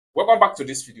Welcome back to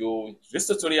this video. In this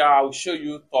tutorial, I will show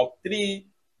you top 3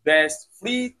 best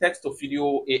free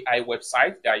text-to-video AI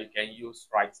websites that you can use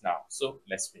right now. So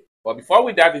let's begin. But before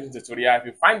we dive into the tutorial, if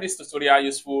you find this tutorial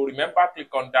useful, remember click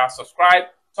on that subscribe,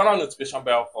 turn on notification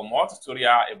bell for more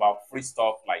tutorial about free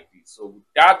stuff like this. So with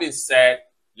that being said,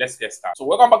 let's get started. So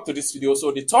welcome back to this video.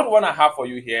 So the third one I have for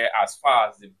you here as far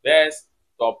as the best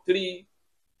top 3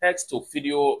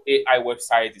 text-to-video AI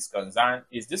website is concerned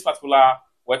is this particular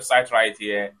website right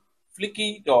here,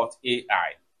 Flicky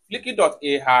AI. Flicky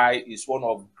AI is one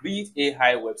of great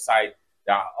AI websites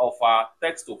that offer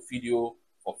text to video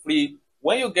for free.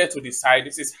 When you get to the site,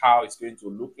 this is how it's going to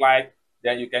look like.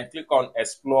 Then you can click on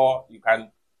explore. You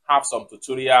can have some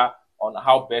tutorial on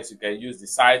how best you can use the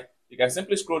site. You can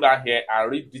simply scroll down here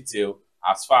and read detail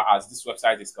as far as this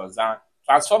website is concerned.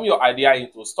 Transform your idea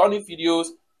into stunning videos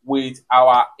with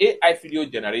our AI video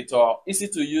generator, easy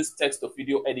to use text to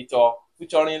video editor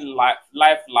featuring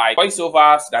lifelike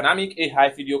voiceovers, dynamic AI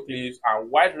video clips,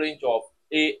 and wide range of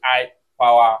AI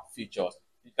power features.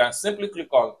 You can simply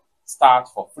click on start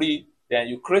for free, then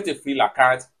you create a free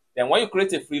account. Then when you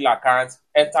create a free account,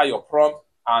 enter your prompt,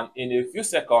 and in a few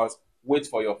seconds, wait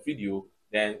for your video.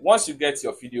 Then once you get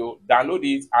your video, download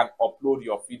it and upload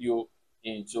your video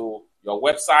into your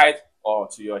website or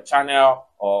to your channel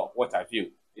or what have you.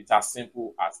 It's as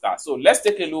simple as that. So let's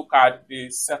take a look at the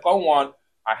second one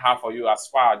I have for you as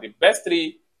far as the best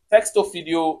 3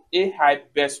 text-to-video AI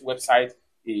best website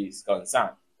is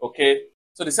concerned. Okay,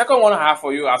 so the second one I have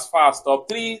for you as far as top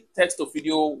 3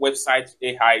 text-to-video website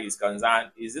AI is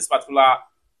concerned is this particular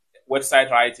website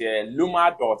right here,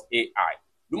 Luma AI.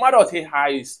 Luma AI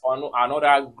is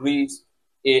another great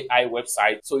AI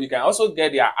website. So you can also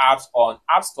get their apps on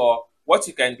App Store. What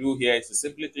you can do here is to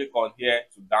simply click on here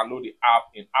to download the app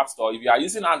in App Store. If you are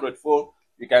using Android phone,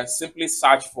 you can simply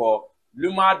search for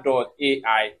Luma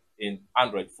AI in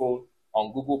Android phone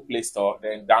on Google Play Store,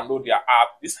 then download their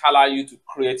app. This allows you to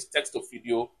create text to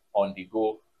video on the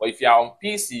go. But if you are on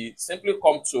PC, simply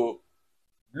come to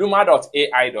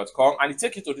luma.ai.com and it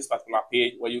takes you to this particular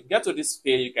page. When you get to this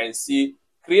page, you can see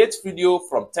create video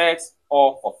from text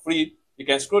or for free. You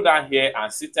can scroll down here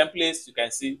and see templates. You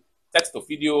can see text to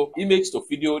video, image to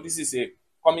video. This is a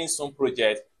coming soon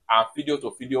project, and video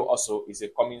to video also is a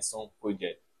coming soon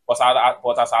project. But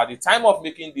as at the time of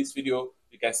making this video,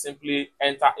 you can simply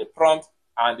enter a prompt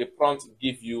and the prompt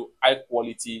give you high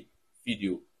quality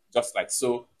video, just like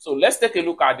so. So let's take a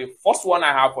look at the first one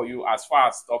I have for you as far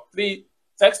as top 3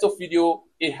 text to video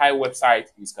AI website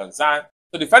is concerned.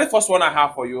 So the very first one I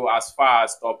have for you as far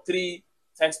as top 3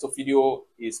 text to video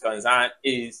is concerned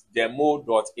is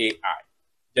Demo.ai.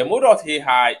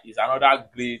 Demo.ai is another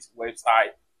great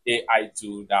website AI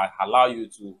tool that allow you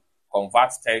to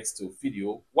convert text to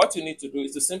video. What you need to do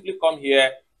is to simply come here,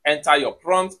 enter your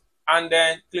prompt, and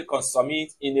then click on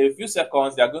submit. In a few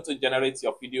seconds, they are going to generate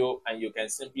your video and you can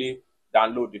simply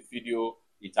download the video.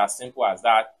 It's as simple as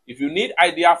that. If you need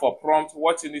idea for prompt,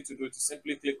 what you need to do is to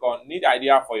simply click on need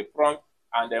idea for a prompt,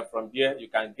 and then from there you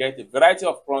can get a variety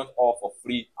of prompts all for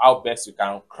free. How best you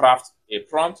can craft a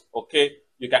prompt. Okay,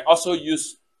 you can also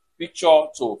use picture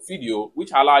to video,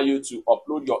 which allow you to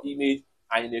upload your image,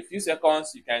 and in a few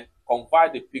seconds you can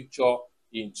convert the picture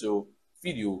into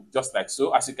video, just like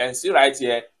so. As you can see right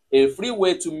here, a free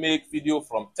way to make video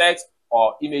from text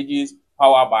or images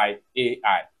powered by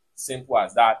AI. Simple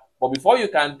as that. But before you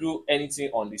can do anything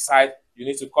on the site, you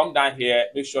need to come down here,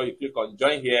 make sure you click on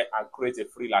join here and create a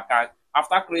free account.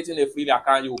 After creating a free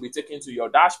account, you will be taken to your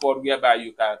dashboard whereby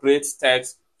you can create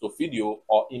text to video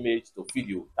or image to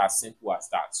video. That's simple as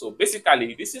that. So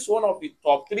basically, this is one of the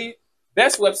top 3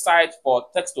 best websites for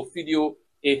text to video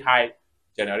AI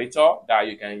generator that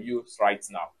you can use right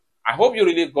now. I hope you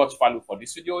really got value for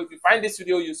this video. If you find this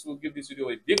video useful, give this video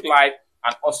a big like,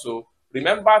 and also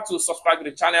remember to subscribe to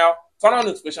the channel, turn on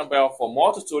the notification bell for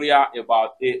more tutorial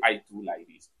about AI tool like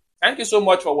this. Thank you so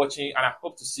much for watching, and I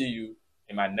hope to see you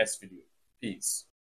in my next video. Peace.